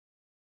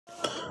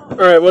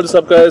Alright, what is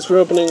up, guys? We're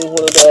opening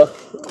one of the,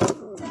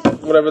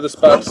 whatever this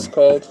box is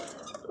called,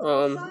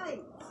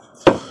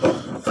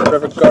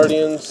 whatever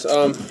Guardians,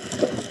 Get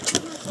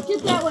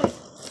that way.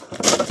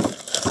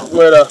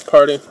 we're at a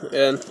party,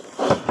 and,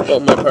 well,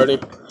 my party,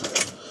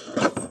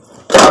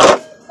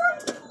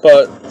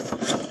 but,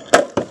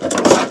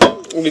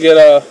 we get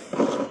a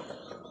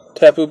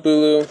Tapu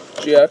Bulu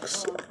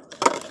GX,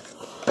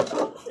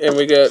 and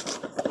we get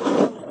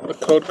a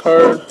code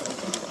card,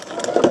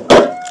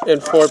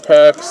 and 4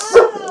 packs,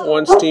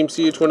 1 Steam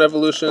Siege, 1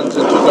 Evolutions,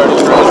 and 2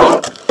 Guardian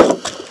Rising.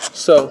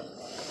 So,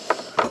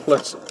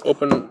 let's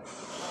open.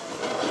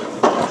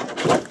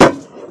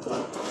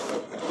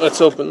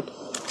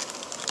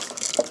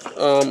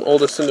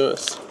 Oldest and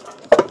newest.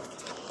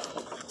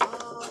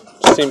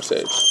 Steam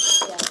Sage.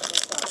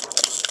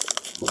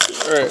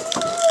 Alright.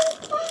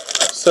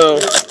 So,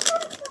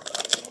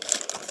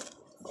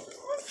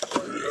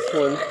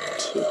 1,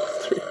 2,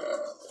 3.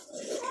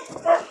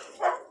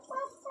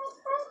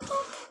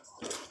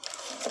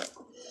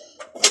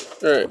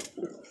 Alright.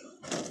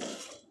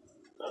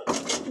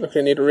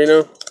 Okay, need a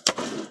Reno.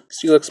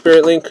 Steelix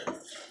Spirit Link.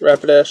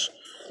 Rapidash.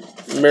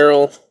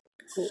 Meryl.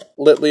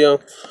 Litleo.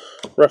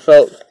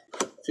 Ruffelt.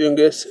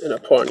 Fungus. And a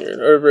Pawniard.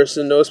 Our reverse is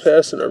a Nose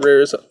Pass. And our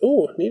rare is a...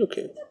 Ooh,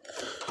 Nidoking.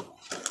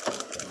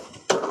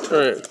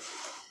 Alright.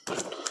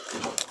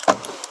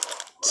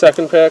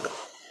 Second pack.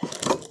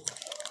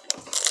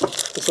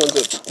 This one's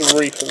a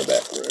 3 from the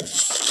back there.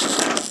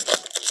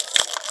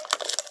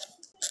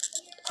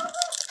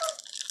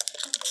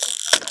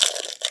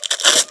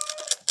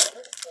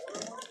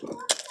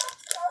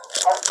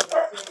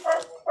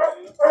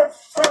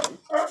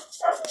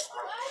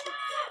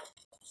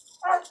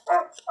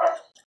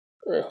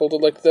 Alright, hold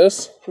it like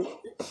this.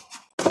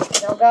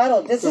 Now,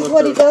 God, this is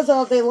what he does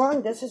all day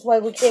long. This is why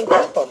we can't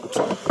keep him.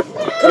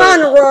 Come on,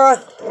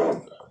 Aurora.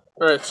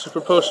 Alright, Super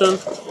Potion,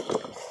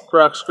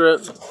 Rock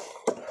Grit,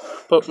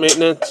 Poke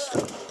Maintenance,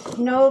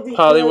 No, because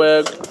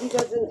Poliwag, he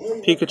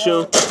doesn't.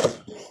 Pikachu,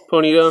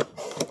 Ponyta,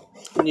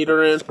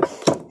 Nidoran,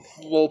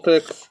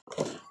 Vulpix,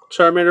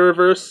 Charmander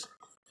Reverse,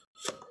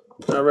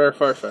 and a rare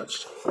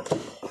Farfetch'd.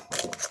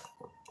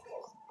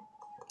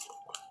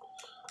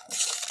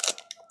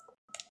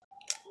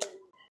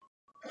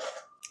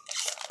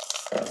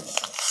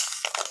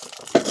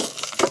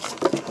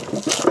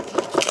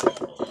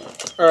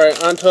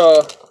 Alright, on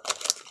to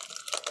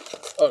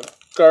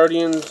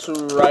Guardians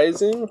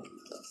Rising.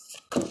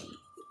 2,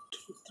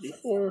 3,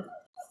 4.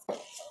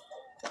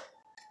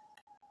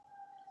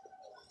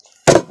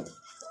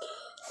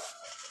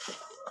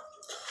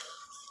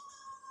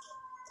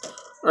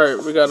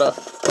 Alright, we got a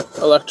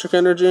Electric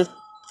Energy,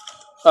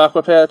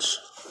 Aqua Patch,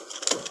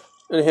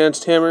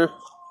 Enhanced Hammer,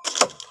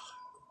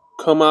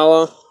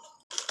 Komala,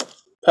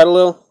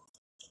 Petalil,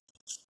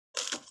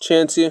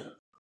 Chansey,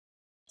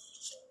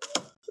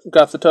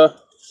 Gothita,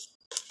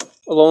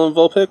 Alolan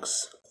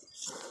Vulpix,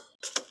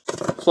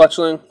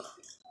 Fletchling,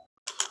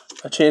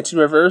 a Chansey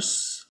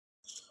Reverse,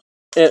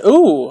 and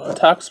ooh, a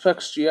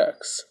Toxapex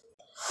GX.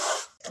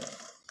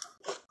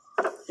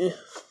 Yeah.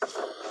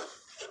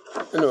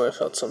 I knew I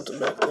felt something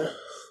back there.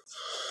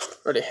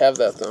 Already have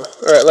that though.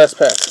 Alright, last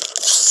pack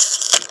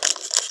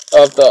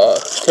of the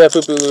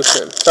Tapu Bulu.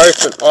 Sorry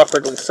it's been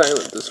awkwardly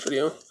silent this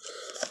video.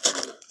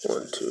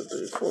 1, 2,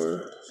 3,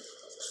 4.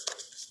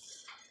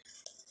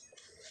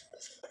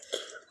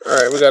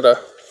 Alright, we got a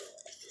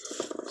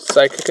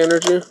Psychic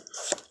Energy,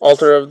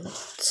 Altar of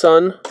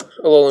Sun,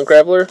 Alolan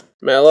Graveler,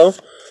 Mallow,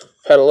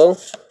 Petalil,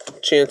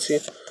 Chansey,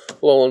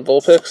 Alolan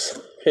Vulpix,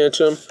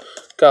 Pancham,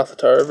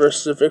 Gothita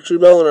versus a Victory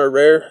Bell, and our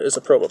rare is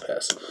a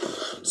Probopass.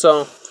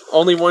 So,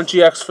 only 1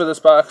 GX for this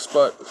box,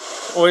 but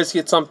always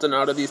get something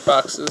out of these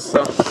boxes,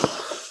 so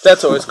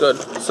that's always good.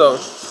 So,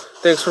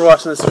 thanks for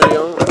watching this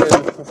video,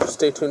 and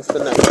stay tuned for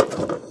the next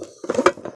one.